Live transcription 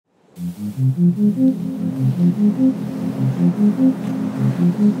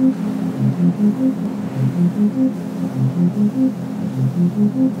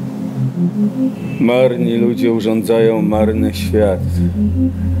Marni ludzie urządzają marny świat,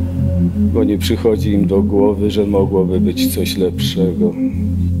 bo nie przychodzi im do głowy, że mogłoby być coś lepszego.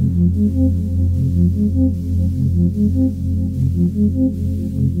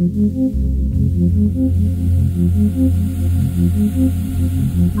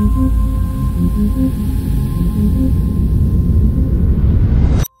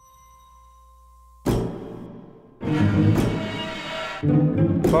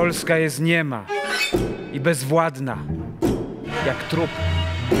 Polska jest niema i bezwładna, jak trup.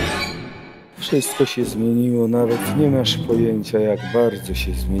 Wszystko się zmieniło, nawet nie masz pojęcia, jak bardzo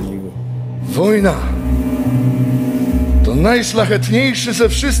się zmieniło. Wojna to najszlachetniejszy ze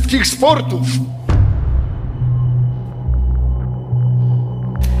wszystkich sportów.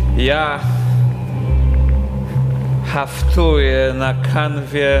 Ja haftuję na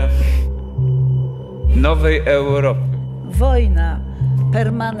kanwie nowej Europy. Wojna,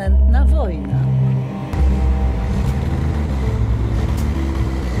 permanentna wojna.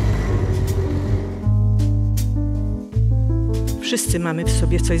 Wszyscy mamy w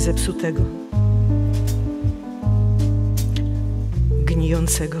sobie coś zepsutego,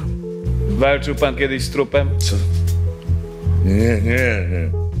 gnijącego. Walczył pan kiedyś z trupem? Co? Nie.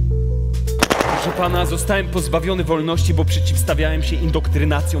 Proszę pana, zostałem pozbawiony wolności, bo przeciwstawiałem się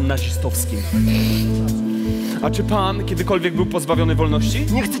indoktrynacjom nazistowskim. A czy pan kiedykolwiek był pozbawiony wolności?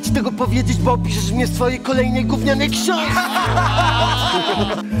 Nie chcę ci tego powiedzieć, bo opiszesz mnie w swojej kolejnej gównianej książce.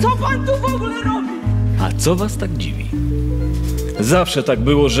 Co pan tu w ogóle robi? A co was tak dziwi? Zawsze tak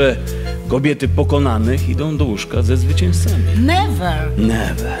było, że kobiety pokonanych idą do łóżka ze zwycięzcami. Never.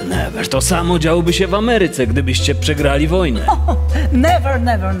 Never. To samo działoby się w Ameryce, gdybyście przegrali wojnę. Oh, never.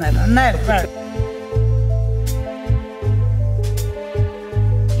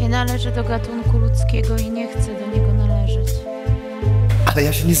 Nie należę do gatunku ludzkiego i nie chcę do niego należeć. Ale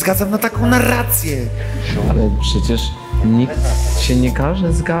ja się nie zgadzam na taką narrację. Ale przecież nikt się nie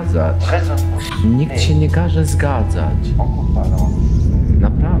każe zgadzać. Nikt się nie każe zgadzać.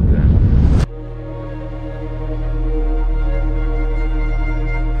 Naprawdę.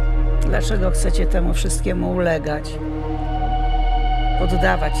 Dlaczego chcecie temu wszystkiemu ulegać?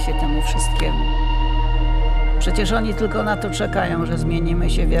 Poddawać się temu wszystkiemu? Przecież oni tylko na to czekają, że zmienimy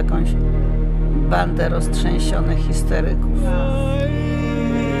się w jakąś bandę roztrzęsionych histeryków.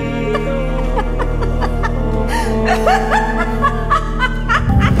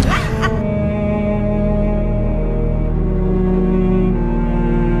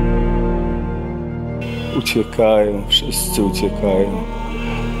 Uciekają, wszyscy uciekają.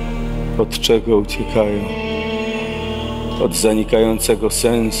 Od czego uciekają? Od zanikającego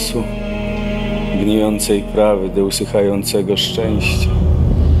sensu, gnijącej prawdy, usychającego szczęścia.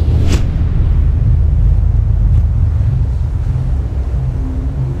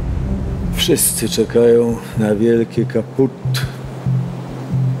 Wszyscy czekają na wielkie Kaputt,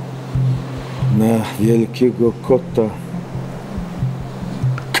 na wielkiego kota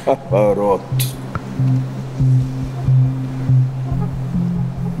Kaparot.